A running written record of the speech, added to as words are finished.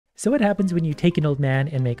So what happens when you take an old man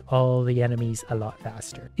and make all the enemies a lot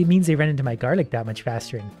faster? It means they run into my garlic that much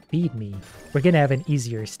faster and feed me. We're gonna have an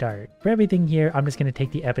easier start. For everything here, I'm just gonna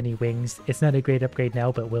take the ebony wings. It's not a great upgrade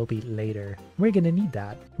now, but will be later. We're gonna need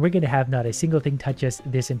that. We're gonna have not a single thing touch us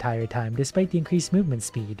this entire time, despite the increased movement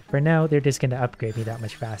speed. For now, they're just gonna upgrade me that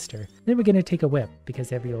much faster. Then we're gonna take a whip,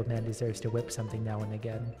 because every old man deserves to whip something now and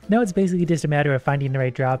again. Now it's basically just a matter of finding the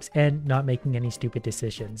right drops and not making any stupid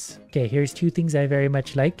decisions. Okay, here's two things I very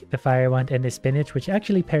much like. The fire wand and the spinach, which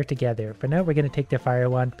actually pair together. For now, we're going to take the fire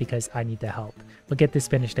wand because I need the help. We'll get the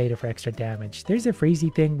spinach later for extra damage. There's a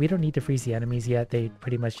freezy thing. We don't need to freeze the enemies yet. They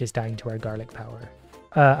pretty much just dying to our garlic power.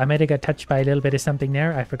 I might have got touched by a little bit of something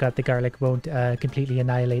there. I forgot the garlic won't completely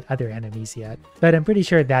annihilate other enemies yet. But I'm pretty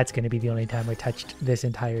sure that's going to be the only time we're touched this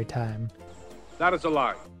entire time. That is a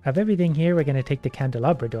lie. Of everything here, we're going to take the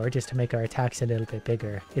candelabra door just to make our attacks a little bit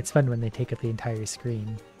bigger. It's fun when they take up the entire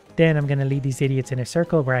screen. Then I'm going to lead these idiots in a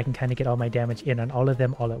circle where I can kind of get all my damage in on all of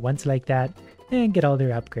them all at once like that, and get all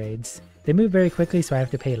their upgrades. They move very quickly, so I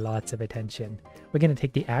have to pay lots of attention. We're going to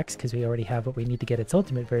take the axe because we already have what we need to get its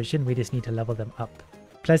ultimate version. We just need to level them up.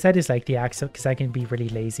 Plus, I just like the axe because I can be really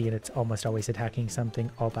lazy and it's almost always attacking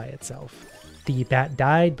something all by itself. The bat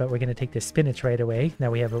died, but we're going to take the spinach right away.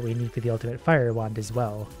 Now we have what we need for the ultimate fire wand as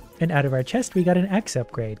well. And out of our chest, we got an axe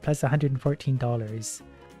upgrade, plus $114.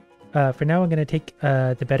 For now, I'm going to take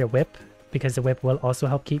the better whip, because the whip will also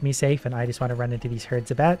help keep me safe, and I just want to run into these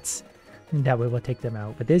herds of bats, and that way we'll take them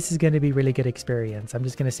out. But this is going to be really good experience. I'm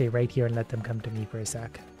just going to stay right here and let them come to me for a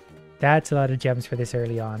sec. That's a lot of gems for this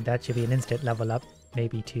early on. That should be an instant level up,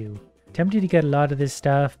 maybe two. Tempted to get a lot of this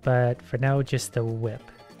stuff, but for now, just the whip.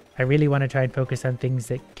 I really want to try and focus on things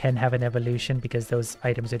that can have an evolution, because those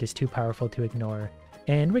items are just too powerful to ignore.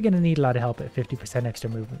 And we're going to need a lot of help at 50% extra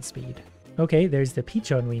movement speed. Okay, there's the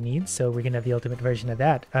Peachone we need, so we're going to have the ultimate version of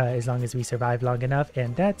that as long as we survive long enough,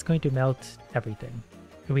 and that's going to melt everything.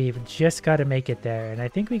 We've just got to make it there, and I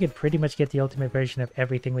think we could pretty much get the ultimate version of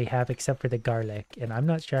everything we have except for the garlic, and I'm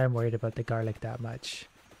not sure I'm worried about the garlic that much.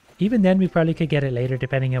 Even then, we probably could get it later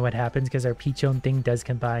depending on what happens, because our Peachone thing does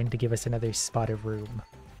combine to give us another spot of room.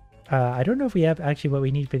 I don't know if we have actually what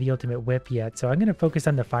we need for the ultimate whip yet, so I'm going to focus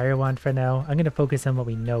on the fire wand for now. I'm going to focus on what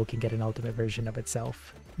we know can get an ultimate version of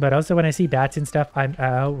itself. But also when I see bats and stuff, I'm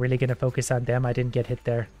really going to focus on them. I didn't get hit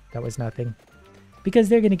there. That was nothing. Because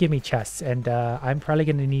they're going to give me chests, and I'm probably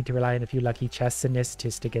going to need to rely on a few lucky chests in this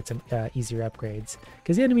just to get some easier upgrades.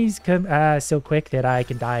 Because the enemies come so quick that I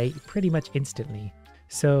can die pretty much instantly.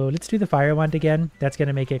 So let's do the fire wand again. That's going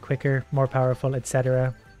to make it quicker, more powerful,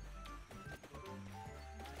 etc.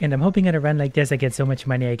 And I'm hoping on a run like this I get so much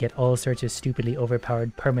money I get all sorts of stupidly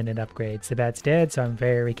overpowered permanent upgrades. The bat's dead, so I'm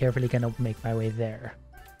very carefully going to make my way there.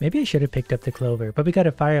 Maybe I should have picked up the clover, but we got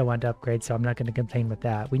a fire wand upgrade, so I'm not going to complain with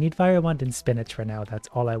that. We need fire wand and spinach for now. That's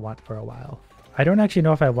all I want for a while. I don't actually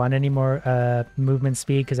know if I want any more movement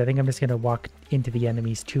speed, because I think I'm just going to walk into the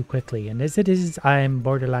enemies too quickly. And as it is, I'm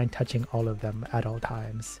borderline touching all of them at all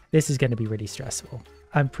times. This is going to be really stressful.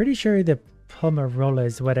 I'm pretty sure the Pomarola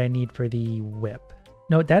is what I need for the whip.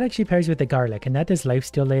 No, that actually pairs with the garlic, and that does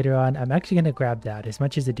lifesteal later on. I'm actually going to grab that, as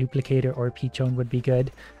much as a duplicator or Peachone would be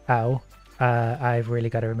good. Ow. I've really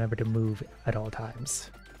got to remember to move at all times.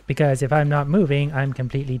 Because if I'm not moving, I'm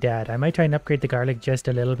completely dead. I might try and upgrade the garlic just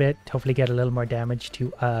a little bit, hopefully get a little more damage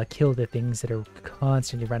to kill the things that are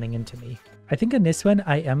constantly running into me. I think on this one,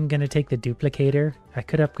 I am going to take the duplicator. I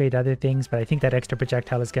could upgrade other things, but I think that extra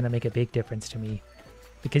projectile is going to make a big difference to me.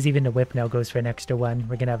 Because even the whip now goes for an extra one.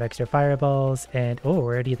 We're going to have extra fireballs, and oh,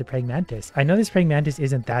 we're already at the praying mantis. I know this praying mantis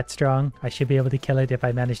isn't that strong. I should be able to kill it if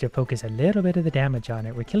I manage to focus a little bit of the damage on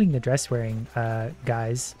it. We're killing the dress wearing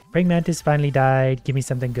guys. Praying mantis finally died. Give me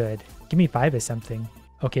something good. Give me 5 or something.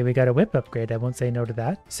 Okay, we got a whip upgrade. I won't say no to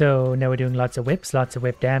that. So now we're doing lots of whips, lots of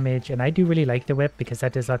whip damage, and I do really like the whip because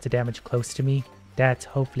that does lots of damage close to me. That's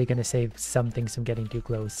hopefully going to save some things from getting too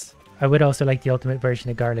close. I would also like the ultimate version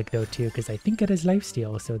of garlic though too, because I think it has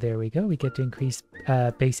lifesteal. So there we go. We get to increase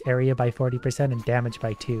base area by 40% and damage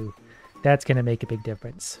by 2. That's going to make a big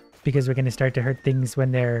difference, because we're going to start to hurt things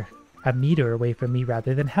when they're a meter away from me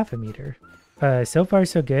rather than half a meter. So far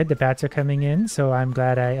so good. The bats are coming in, so I'm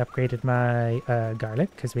glad I upgraded my garlic,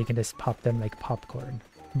 because we can just pop them like popcorn.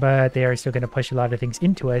 But they are still going to push a lot of things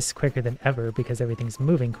into us quicker than ever because everything's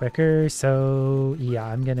moving quicker. So yeah,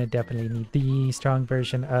 I'm going to definitely need the strong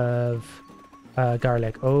version of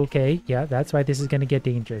garlic. Okay, yeah, that's why this is going to get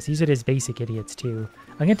dangerous. These are just basic idiots too.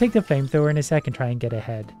 I'm going to take the flamethrower in a sec and try and get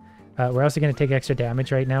ahead. We're also going to take extra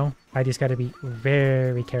damage right now. I just got to be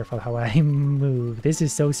very careful how I move. This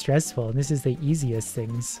is so stressful, and this is the easiest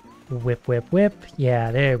things. Whip, whip, whip.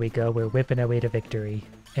 Yeah, there we go. We're whipping our way to victory.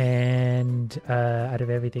 And out of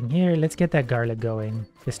everything here, let's get that garlic going.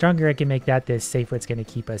 The stronger I can make that, the safer it's going to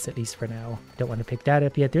keep us, at least for now. Don't want to pick that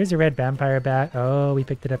up yet. There's a red vampire bat. Oh, we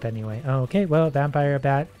picked it up anyway. Oh, okay, well, vampire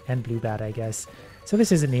bat and blue bat, I guess. So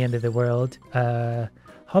this isn't the end of the world.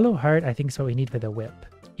 Hollow heart, I think is what we need for the whip.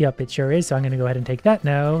 Yep, it sure is. So I'm going to go ahead and take that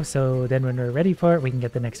now. So then when we're ready for it, we can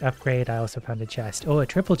get the next upgrade. I also found a chest. Oh, a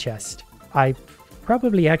triple chest. I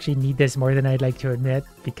probably actually need this more than I'd like to admit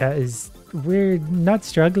because we're not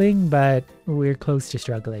struggling, but we're close to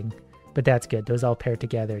struggling. But that's good. Those all pair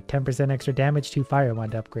together. 10% extra damage, 2 fire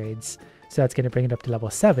wand upgrades. So that's going to bring it up to level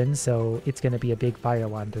 7. So it's going to be a big fire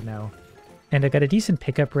wand now. And I got a decent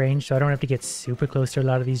pickup range, so I don't have to get super close to a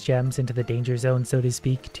lot of these gems into the danger zone, so to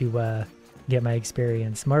speak, to get my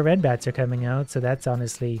experience. More red bats are coming out, so that's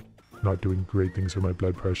honestly not doing great things for my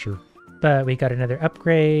blood pressure. But we got another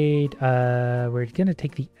upgrade. We're going to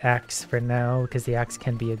take the axe for now, because the axe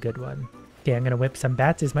can be a good one. Okay, I'm going to whip some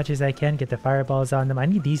bats as much as I can, get the fireballs on them. I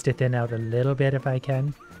need these to thin out a little bit if I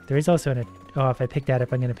can. There is also an... Oh, if I pick that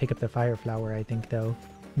up, I'm going to pick up the fire flower, I think, though.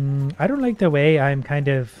 I don't like the way I'm kind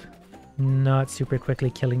of not super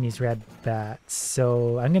quickly killing these red bats.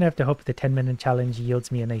 So I'm going to have to hope the 10-minute challenge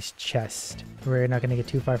yields me a nice chest. We're not going to get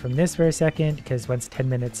too far from this for a second, because once 10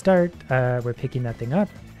 minutes start, we're picking that thing up.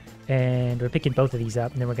 And we're picking both of these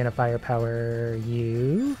up, and then we're going to firepower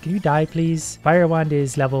you. Can you die, please? Fire wand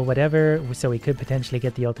is level whatever, so we could potentially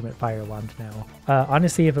get the ultimate fire wand now.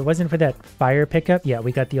 Honestly, if it wasn't for that fire pickup, yeah,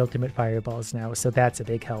 we got the ultimate fireballs now, so that's a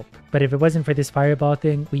big help. But if it wasn't for this fireball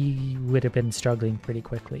thing, we would have been struggling pretty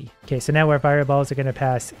quickly. Okay, so now our fireballs are going to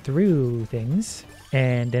pass through things,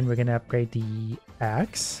 and then we're going to upgrade the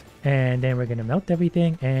axe. And then we're going to melt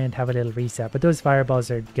everything and have a little reset. But those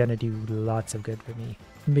fireballs are going to do lots of good for me,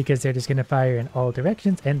 because they're just going to fire in all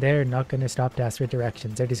directions, and they're not going to stop to ask for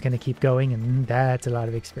directions. They're just going to keep going, and that's a lot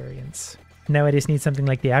of experience. Now I just need something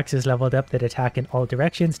like the axes leveled up that attack in all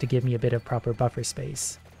directions to give me a bit of proper buffer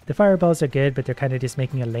space. The fireballs are good, but they're kind of just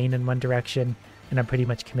making a lane in one direction, and I'm pretty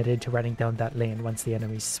much committed to running down that lane once the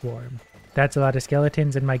enemies swarm. That's a lot of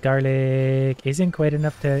skeletons, and my garlic isn't quite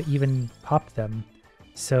enough to even pop them.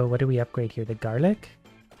 So what do we upgrade here? The garlic?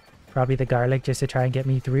 Probably the garlic just to try and get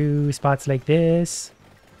me through spots like this.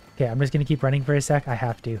 Okay, I'm just going to keep running for a sec. I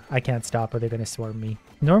have to. I can't stop or they're going to swarm me.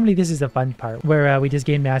 Normally this is the fun part where we just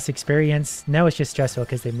gain mass experience. Now it's just stressful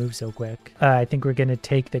because they move so quick. I think we're going to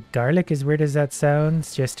take the garlic, as weird as that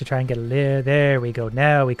sounds, just to try and get a little... There we go.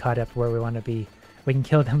 Now we caught up where we want to be. We can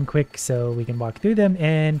kill them quick so we can walk through them,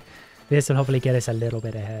 and this will hopefully get us a little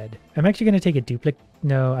bit ahead. I'm actually going to take a duplicate.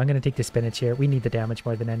 No, I'm going to take the spinach here. We need the damage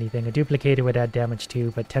more than anything. A duplicator would add damage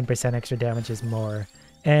too, but 10% extra damage is more.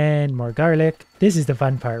 And more garlic. This is the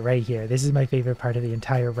fun part right here. This is my favorite part of the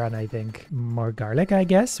entire run, I think. More garlic, I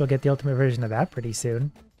guess. We'll get the ultimate version of that pretty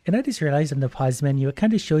soon. And I just realized on the pause menu, it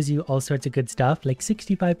kind of shows you all sorts of good stuff, like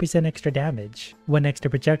 65% extra damage, 1 extra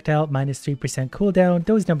projectile, minus 3% cooldown.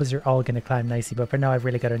 Those numbers are all going to climb nicely, but for now I've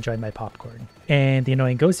really got to enjoy my popcorn. And the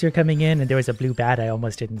annoying ghosts are coming in, and there was a blue bat I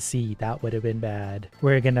almost didn't see. That would have been bad.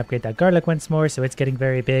 We're going to upgrade that garlic once more, so it's getting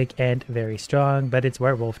very big and very strong, but it's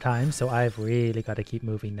werewolf time, so I've really got to keep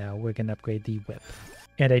moving now. We're going to upgrade the whip.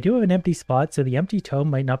 And I do have an empty spot, so the empty tome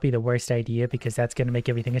might not be the worst idea, because that's going to make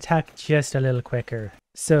everything attack just a little quicker.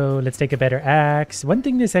 So let's take a better axe. One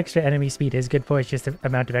thing this extra enemy speed is good for is just the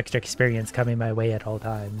amount of extra experience coming my way at all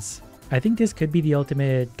times. I think this could be the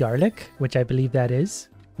ultimate garlic, which I believe that is,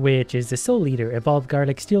 which is the Soul Eater. Evolved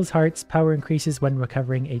Garlic steals hearts, power increases when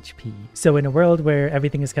recovering HP. So in a world where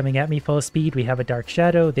everything is coming at me full speed, we have a Dark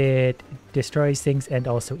Shadow that destroys things and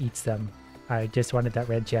also eats them. I just wanted that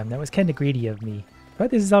red gem. That was kind of greedy of me. But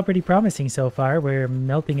this is all pretty promising so far. We're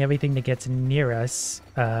melting everything that gets near us,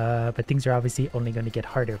 but things are obviously only going to get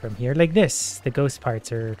harder from here. Like this, the ghost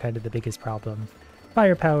parts are kind of the biggest problem.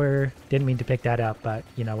 Firepower, didn't mean to pick that up, but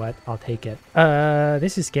you know what, I'll take it.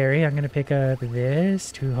 This is scary. I'm going to pick up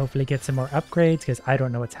this to hopefully get some more upgrades, because I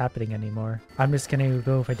don't know what's happening anymore. I'm just going to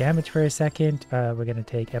go for damage for a second. We're going to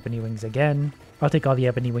take Ebony Wings again. I'll take all the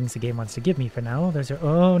Ebony Wings the game wants to give me for now. Those are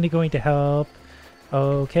only going to help.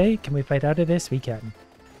 Okay, can we fight out of this? We can.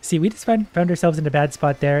 See, we just found ourselves in a bad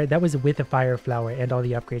spot there. That was with the fire flower and all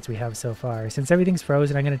the upgrades we have so far. Since everything's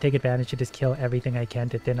frozen, I'm going to take advantage to just kill everything I can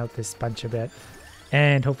to thin out this bunch a bit.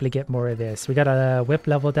 And hopefully get more of this. We got a whip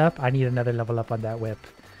leveled up. I need another level up on that whip.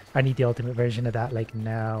 I need the ultimate version of that like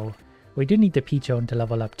now. We do need the Peachone to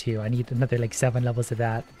level up too. I need another like 7 levels of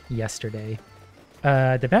that yesterday.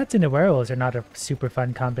 The bats and the werewolves are not a super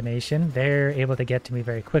fun combination. They're able to get to me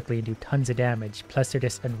very quickly and do tons of damage. Plus they're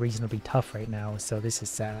just unreasonably tough right now, so this is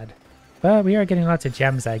sad. But we are getting lots of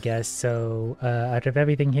gems, I guess. So out of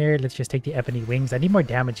everything here, let's just take the ebony wings. I need more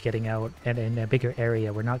damage getting out and in a bigger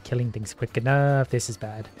area. We're not killing things quick enough. This is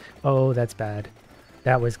bad. Oh, that's bad.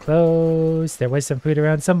 That was close. There was some food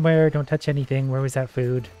around somewhere. Don't touch anything. Where was that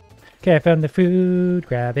food? Okay, I found the food.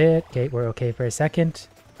 Grab it. Okay, we're okay for a second.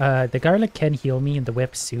 The garlic can heal me and the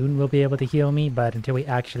whip soon will be able to heal me. But until we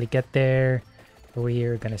actually get there,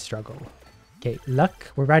 we're going to struggle. Okay,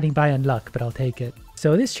 luck. We're riding by on luck, but I'll take it.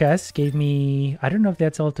 So this chest gave me, I don't know if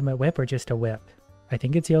that's ultimate whip or just a whip. I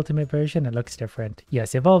think it's the ultimate version. It looks different.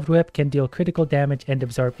 Yes, evolved whip can deal critical damage and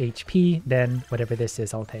absorb HP. Then whatever this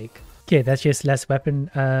is, I'll take. Okay, that's just less weapon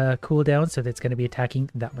cooldown, so that's going to be attacking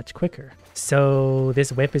that much quicker. So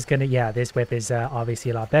this whip is going to, yeah, this whip is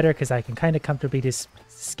obviously a lot better because I can kind of comfortably just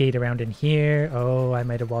skate around in here. Oh, I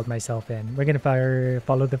might have walled myself in. We're going to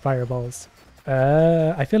follow the fireballs.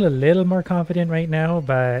 I feel a little more confident right now,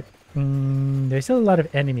 but there's still a lot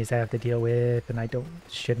of enemies I have to deal with, and I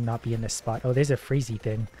should not be in this spot. Oh, there's a freezy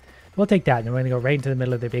thing. We'll take that, and we're going to go right into the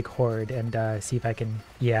middle of the big horde and see if I can,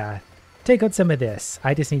 yeah, take out some of this.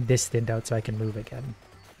 I just need this thinned out so I can move again.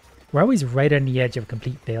 We're always right on the edge of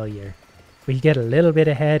complete failure. We get a little bit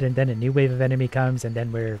ahead, and then a new wave of enemy comes, and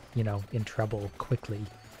then we're, you know, in trouble quickly.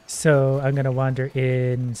 So I'm going to wander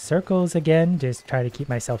in circles again, just try to keep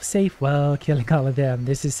myself safe while killing all of them.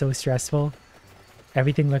 This is so stressful.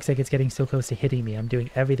 Everything looks like it's getting so close to hitting me. I'm doing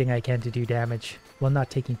everything I can to do damage while not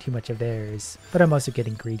taking too much of theirs. But I'm also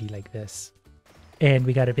getting greedy like this. And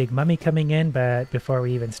we got a big mummy coming in, but before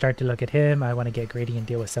we even start to look at him, I want to get greedy and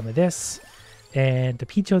deal with some of this. And the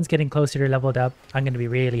Peachone's getting closer to leveled up. I'm going to be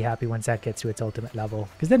really happy once that gets to its ultimate level,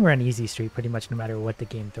 because then we're on easy street pretty much no matter what the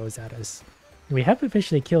game throws at us. We have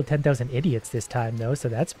officially killed 10,000 idiots this time though, so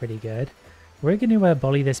that's pretty good. We're going to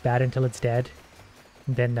bully this bat until it's dead.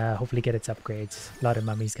 And then hopefully get its upgrades. A lot of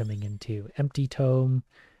mummies coming in too. Empty tome.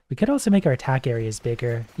 We could also make our attack areas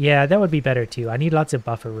bigger. Yeah, that would be better too. I need lots of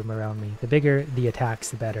buffer room around me. The bigger the attacks,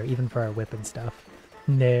 the better, even for our whip and stuff.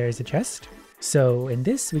 And there's a chest. So in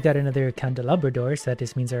this, we got another candelabra door, so that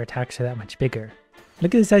just means our attacks are that much bigger.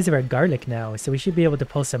 Look at the size of our garlic now, so we should be able to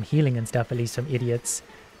pull some healing and stuff, at least from idiots.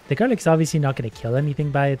 The garlic's obviously not going to kill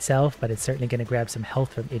anything by itself, but it's certainly going to grab some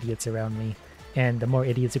health from idiots around me. And the more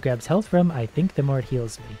idiots it grabs health from, I think the more it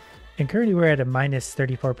heals me. And currently we're at a minus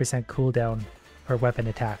 34% cooldown for weapon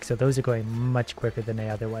attack, so those are going much quicker than they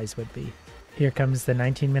otherwise would be. Here comes the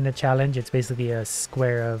 19-minute challenge. It's basically a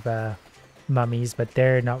square of mummies, but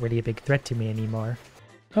they're not really a big threat to me anymore.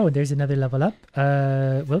 Oh, there's another level up.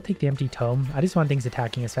 We'll take the empty tome. I just want things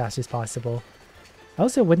attacking as fast as possible. I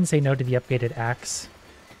also wouldn't say no to the upgraded axe,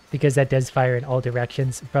 because that does fire in all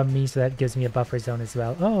directions from me, so that gives me a buffer zone as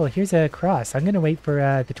well. Oh, here's a cross. I'm going to wait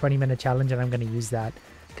for the 20-minute challenge, and I'm going to use that,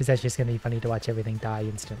 because that's just going to be funny to watch everything die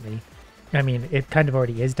instantly. I mean, it kind of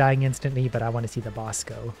already is dying instantly, but I want to see the boss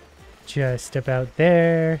go. Just about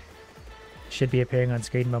there. Should be appearing on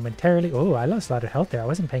screen momentarily. Oh, I lost a lot of health there. I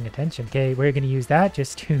wasn't paying attention. Okay, we're going to use that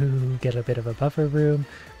just to get a bit of a buffer room.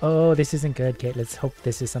 Oh, this isn't good. Okay, let's hope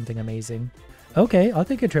this is something amazing. Okay, I'll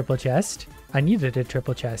take a triple chest. I needed a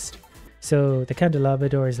triple chest. So the candelabra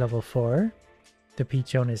door is level 4. The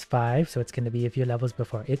Peachone is 5, so it's going to be a few levels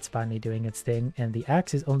before it's finally doing its thing. And the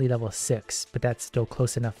axe is only level 6, but that's still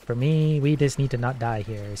close enough for me. We just need to not die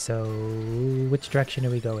here. So which direction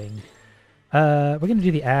are we going? We're going to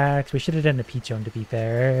do the axe. We should have done the Peachone, to be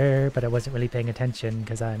fair, but I wasn't really paying attention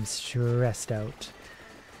because I'm stressed out.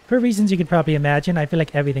 For reasons you could probably imagine, I feel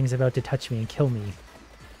like everything's about to touch me and kill me.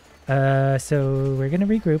 So we're going to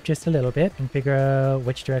regroup just a little bit and figure out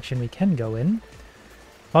which direction we can go in.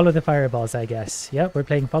 Follow the fireballs, I guess. Yep, we're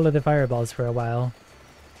playing follow the fireballs for a while.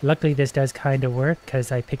 Luckily, this does kind of work because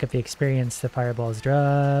I pick up the experience the fireballs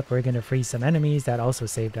drop. We're going to freeze some enemies. That also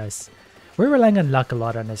saved us. We're relying on luck a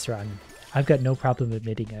lot on this run. I've got no problem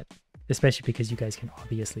admitting it, especially because you guys can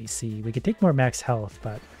obviously see. We could take more max health,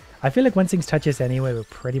 but I feel like once things touch us anyway, we're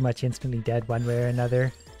pretty much instantly dead one way or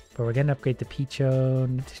another. But we're going to upgrade the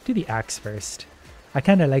Peachone. Let's do the axe first. I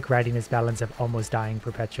kind of like riding this balance of almost dying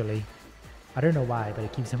perpetually. I don't know why, but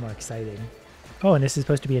it keeps it more exciting. Oh, and this is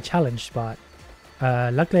supposed to be a challenge spot.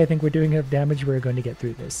 Luckily, I think we're doing enough damage. We're going to get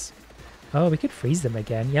through this. Oh, we could freeze them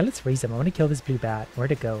again. Yeah, let's freeze them. I want to kill this blue bat.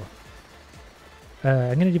 Where'd it go?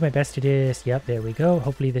 I'm going to do my best to this. Yep, there we go.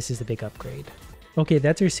 Hopefully this is a big upgrade. Okay,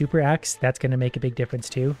 that's our super axe. That's going to make a big difference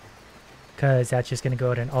too, because that's just going to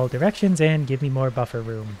go out in all directions and give me more buffer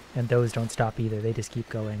room. And those don't stop either. They just keep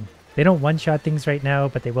going. They don't one-shot things right now,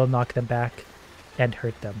 but they will knock them back and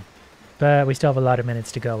hurt them. But we still have a lot of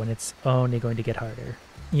minutes to go, and it's only going to get harder.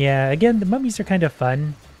 Yeah, again, the mummies are kind of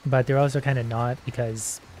fun, but they're also kind of not,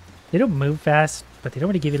 because they don't move fast, but they don't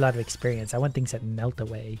really give you a lot of experience. I want things that melt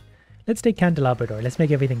away. Let's take Candelabrador. Let's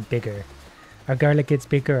make everything bigger. Our garlic gets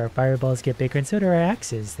bigger, our fireballs get bigger, and so do our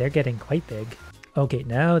axes. They're getting quite big. Okay,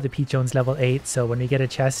 now the Peachone's level 8, so when we get a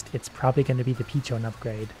chest, it's probably going to be the Peachone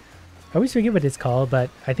upgrade. I always forget what it's called, but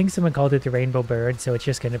I think someone called it the Rainbow Bird, so it's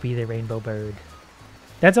just going to be the Rainbow Bird.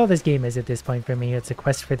 That's all this game is at this point for me. It's a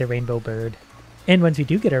quest for the Rainbow Bird. And once we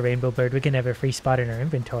do get our Rainbow Bird, we can have a free spot in our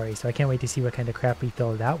inventory, so I can't wait to see what kind of crap we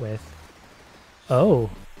fill that with. Oh,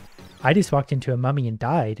 I just walked into a mummy and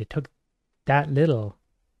died. It took that little.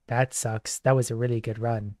 That sucks. That was a really good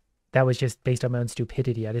run. That was just based on my own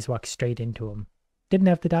stupidity. I just walked straight into him. Didn't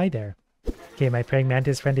have to die there. Okay, my praying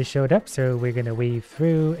mantis friend has showed up, so we're going to weave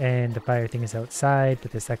through, and the fire thing is outside,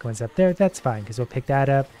 but the second one's up there. That's fine, because we'll pick that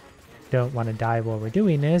up. Don't want to die while we're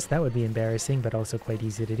doing this. That would be embarrassing, but also quite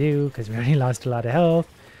easy to do, because we already lost a lot of health.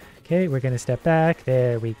 Okay, we're going to step back.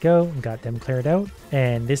 There we go. Got them cleared out.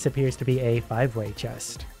 And this appears to be a 5-way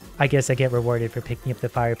chest. I guess I get rewarded for picking up the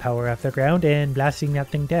firepower off the ground and blasting that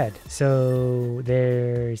thing dead. So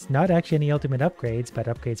there's not actually any ultimate upgrades, but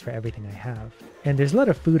upgrades for everything I have. And there's a lot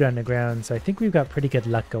of food on the ground, so I think we've got pretty good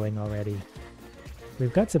luck going already.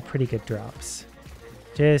 We've got some pretty good drops.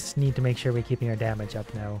 Just need to make sure we're keeping our damage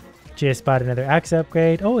up now. Just bought another axe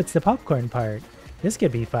upgrade. Oh, it's the popcorn part. This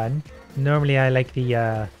could be fun. Normally I like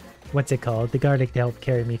the, what's it called? The garlic to help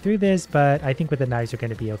carry me through this, but I think with the knives are going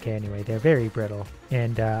to be okay anyway. They're very brittle.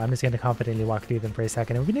 And I'm just going to confidently walk through them for a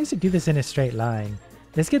second. It would be nice to do this in a straight line.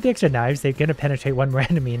 Let's get the extra knives. They're going to penetrate one more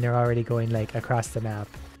enemy and they're already going like across the map.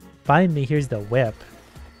 Finally, here's the whip.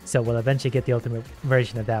 So we'll eventually get the ultimate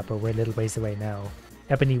version of that, but we're a little ways away now.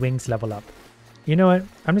 Ebony wings level up. You know what?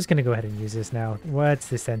 I'm just going to go ahead and use this now. What's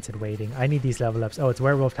the sense in waiting? I need these level ups. Oh, it's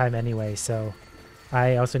werewolf time anyway, so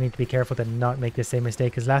I also need to be careful to not make the same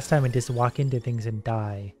mistake, because last time I just walk into things and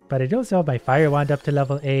die. But I do also have my fire wand up to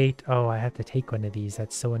level 8. Oh, I have to take one of these.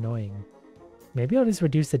 That's so annoying. Maybe I'll just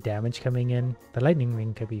reduce the damage coming in. The lightning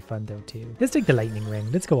ring could be fun though too. Let's take the lightning ring.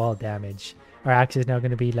 Let's go all damage. Our axe is now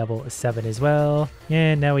going to be level 7 as well.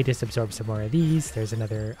 And now we just absorb some more of these. There's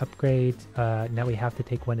another upgrade. Now we have to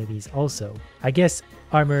take one of these also. I guess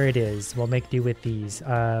armor it is. We'll make do with these.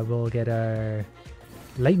 We'll get our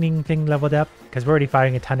lightning thing leveled up because we're already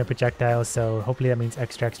firing a ton of projectiles. So hopefully that means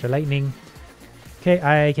extra lightning. Okay,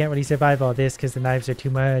 I can't really survive all this because the knives are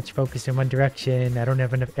too much focused in one direction. I don't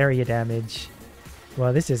have enough area damage.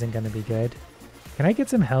 Well, this isn't going to be good. Can I get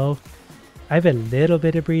some health? I have a little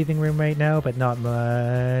bit of breathing room right now, but not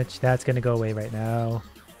much. That's going to go away right now.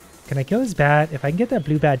 Can I kill this bat? If I can get that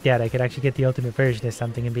blue bat dead, I could actually get the ultimate version of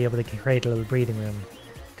something and be able to create a little breathing room.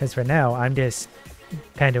 Because for now, I'm just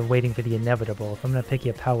kind of waiting for the inevitable. If I'm going to pick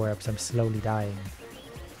you up power-ups, I'm slowly dying.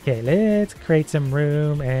 Okay, let's create some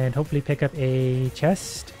room and hopefully pick up a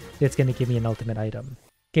chest that's going to give me an ultimate item.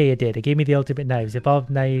 Okay, it did. It gave me the ultimate knives. Evolved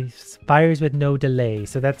knives fires with no delay.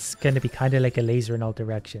 So that's going to be kind of like a laser in all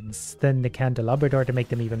directions. Then the candelabrador to make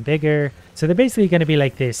them even bigger. So they're basically going to be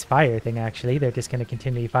like this fire thing, actually. They're just going to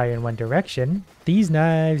continually fire in one direction. These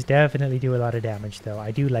knives definitely do a lot of damage, though.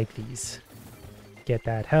 I do like these. Get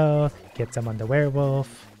that health. Get some on the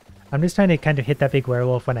werewolf. I'm just trying to kind of hit that big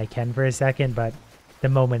werewolf when I can for a second, but the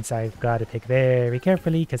moments I've got to pick very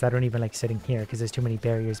carefully because I don't even like sitting here because there's too many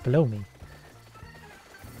barriers below me.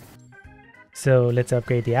 So let's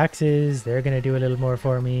upgrade the axes. They're going to do a little more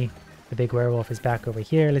for me. The big werewolf is back over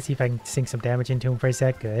here. Let's see if I can sink some damage into him for a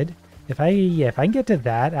sec. Good. If I can get to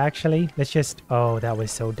that, actually, let's just... Oh, that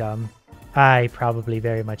was so dumb. I probably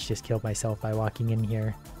very much just killed myself by walking in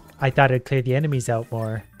here. I thought I'd clear the enemies out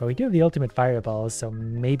more, but we do have the ultimate fireballs, so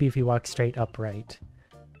maybe if we walk straight upright.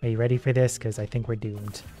 Are you ready for this? Because I think we're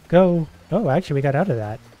doomed. Go! Oh, actually, we got out of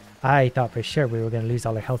that. I thought for sure we were going to lose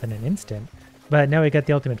all our health in an instant. But now we got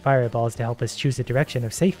the ultimate fireballs to help us choose a direction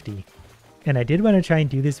of safety. And I did want to try and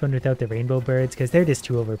do this one without the rainbow birds because they're just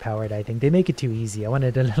too overpowered, I think. They make it too easy. I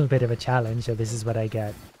wanted a little bit of a challenge, so this is what I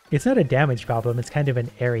get. It's not a damage problem, it's kind of an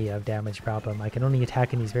area of damage problem. I can only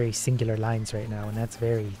attack in these very singular lines right now, and that's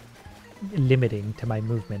very limiting to my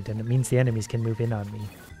movement, and it means the enemies can move in on me.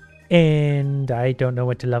 And I don't know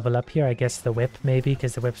what to level up here. I guess the whip maybe,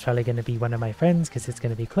 because the whip's probably going to be one of my friends because it's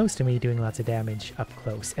going to be close to me doing lots of damage up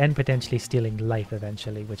close and potentially stealing life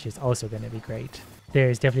eventually, which is also going to be great.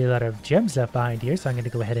 There's definitely a lot of gems left behind here, so I'm going to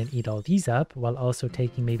go ahead and eat all these up while also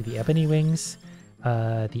taking maybe the ebony wings,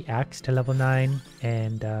 the axe to level 9,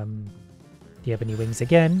 and the ebony wings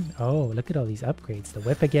again. Oh, look at all these upgrades. The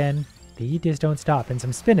whip again. They just don't stop. And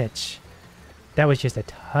some spinach. That was just a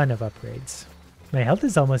ton of upgrades. My health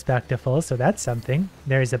is almost back to full, so that's something.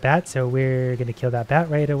 There's a bat, so we're going to kill that bat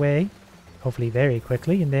right away. Hopefully very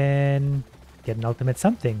quickly, and then get an ultimate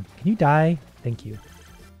something. Can you die? Thank you.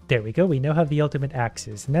 There we go, we now have the ultimate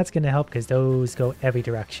axes, and that's going to help because those go every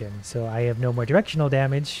direction. So I have no more directional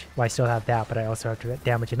damage. Well, I still have that, but I also have to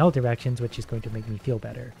damage in all directions, which is going to make me feel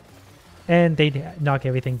better. And they knock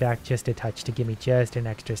everything back just a touch to give me just an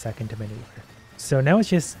extra second to maneuver. So now it's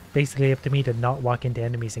just basically up to me to not walk into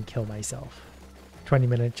enemies and kill myself.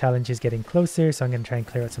 20-minute challenge is getting closer, so I'm going to try and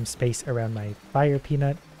clear out some space around my fire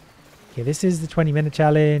peanut. Okay, this is the 20-minute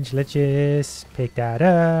challenge. Let's just pick that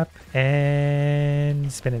up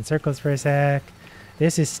and spin in circles for a sec.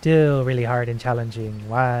 This is still really hard and challenging.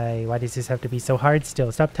 Why? Why does this have to be so hard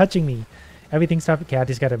still? Stop touching me. Everything stop. Okay, I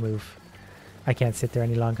just gotta move. I can't sit there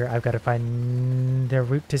any longer. I've got to find the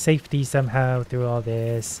route to safety somehow through all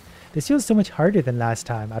this. This feels so much harder than last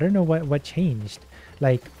time. I don't know what changed.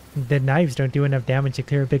 Like, the knives don't do enough damage to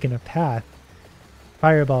clear a big enough path.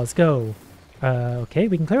 Fireballs, go. Okay,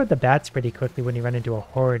 we can clear out the bats pretty quickly when you run into a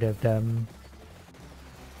horde of them.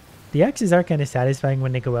 The axes are kind of satisfying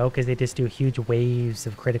when they go out because they just do huge waves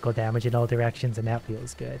of critical damage in all directions, and that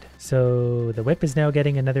feels good. So the whip is now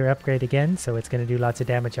getting another upgrade again, so it's going to do lots of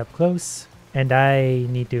damage up close. And I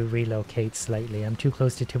need to relocate slightly. I'm too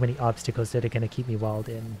close to too many obstacles that are going to keep me walled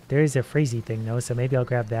in. There is a Phrazy thing though, so maybe I'll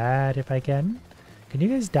grab that if I can. Can you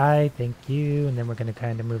guys die? Thank you. And then we're going to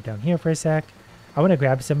kind of move down here for a sec. I want to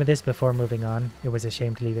grab some of this before moving on. It was a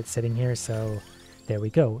shame to leave it sitting here, so there we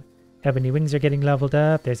go. Ebony wings are getting leveled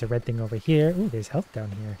up. There's a red thing over here. Ooh, there's health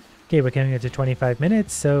down here. Okay, we're coming up to 25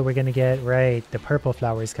 minutes, so we're going to get, right, the purple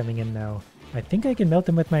flowers coming in now. I think I can melt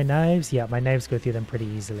them with my knives. Yeah, my knives go through them pretty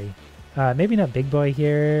easily. Maybe not Big Boy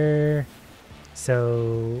here,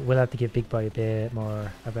 so we'll have to give Big Boy a bit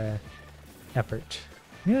more of a effort.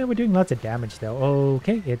 Yeah, we're doing lots of damage though.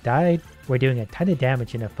 Okay, it died. We're doing a ton of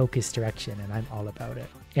damage in a focused direction, and I'm all about it.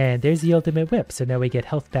 And there's the ultimate whip, so now we get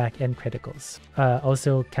health back and criticals.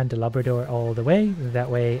 Also Candelabrador all the way. That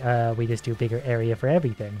way we just do bigger area for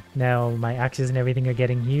everything. Now my axes and everything are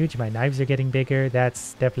getting huge. My knives are getting bigger.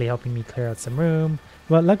 That's definitely helping me clear out some room.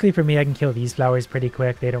 Well, luckily for me, I can kill these flowers pretty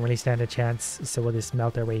quick. They don't really stand a chance, so we'll just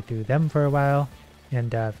melt our way through them for a while.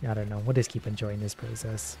 And I don't know, we'll just keep enjoying this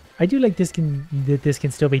process. I do like this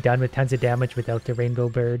can still be done with tons of damage without the rainbow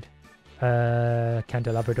bird.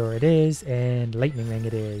 Candelabrador it is, and lightning ring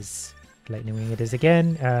it is. Lightning ring it is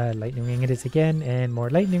again, lightning ring it is again, and more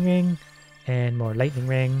lightning ring, and more lightning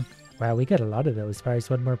ring. Wow, we got a lot of those. Fires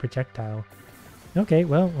one more projectile. Okay,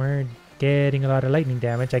 well, we're getting a lot of lightning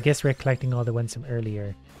damage. I guess we're collecting all the ones from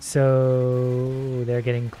earlier. So they're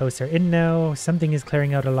getting closer in now. Something is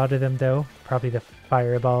clearing out a lot of them though. Probably the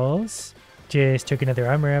fireballs. Just took another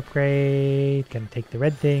armor upgrade. Gonna take the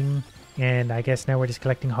red thing. And I guess now we're just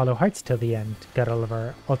collecting hollow hearts till the end. Got all of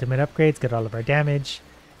our ultimate upgrades, got all of our damage.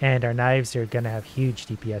 And our knives are gonna have huge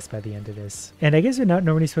DPS by the end of this. And I guess we're not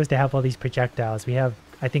normally supposed to have all these projectiles. We have,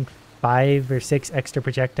 I think, 5 or 6 extra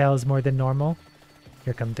projectiles more than normal.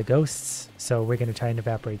 Here come the ghosts. So we're gonna try and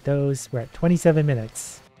evaporate those. We're at 27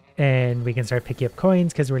 minutes. And we can start picking up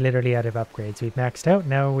coins because we're literally out of upgrades. We've maxed out.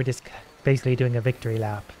 Now we're just basically doing a victory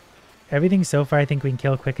lap. Everything so far I think we can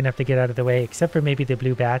kill quick enough to get out of the way, except for maybe the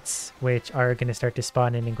blue bats, which are going to start to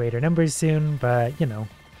spawn in greater numbers soon. But, you know,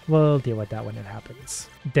 we'll deal with that when it happens.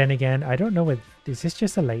 Then again, I don't know what... Is this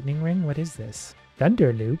just a lightning ring? What is this?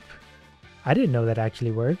 Thunder loop? I didn't know that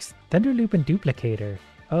actually works. Thunder loop and duplicator.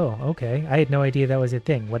 Oh, okay. I had no idea that was a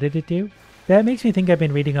thing. What did it do? That makes me think I've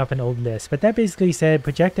been reading off an old list, but that basically said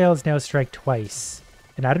projectiles now strike twice.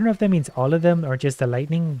 And I don't know if that means all of them or just the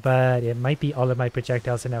lightning, but it might be all of my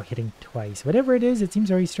projectiles are now hitting twice. Whatever it is, it seems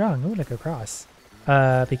very strong. Oh, like a cross.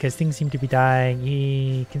 Because things seem to be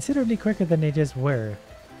dying considerably quicker than they just were.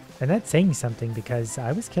 And that's saying something because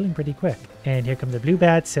I was killing pretty quick. And here come the blue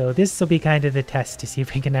bats, so this will be kind of the test to see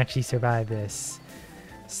if we can actually survive this.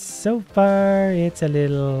 So far, it's a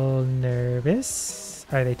little nervous.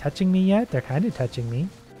 Are they touching me yet? They're kind of touching me.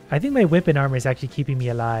 I think my whip and armor is actually keeping me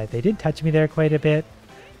alive. They did touch me there quite a bit,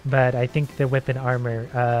 but I think the whip and armor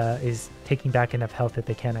is taking back enough health that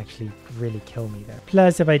they can't actually really kill me there.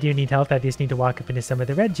 Plus, if I do need health, I just need to walk up into some of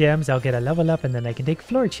the red gems. I'll get a level up and then I can take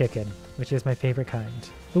floor chicken, which is my favorite kind.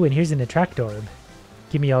 Ooh, and here's an attract orb.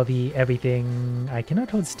 Give me all the everything. I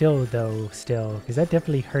cannot hold still though, because that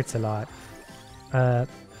definitely hurts a lot.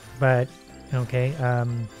 But... Okay, yeah,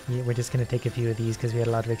 we're just going to take a few of these because we had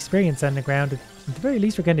a lot of experience on the ground. At the very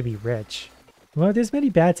least, we're going to be rich. Well, there's many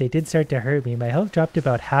bats. They did start to hurt me. My health dropped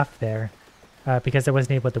about half there because I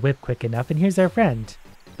wasn't able to whip quick enough. And here's our friend.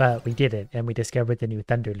 But we did it, and we discovered the new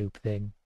Thunder Loop thing.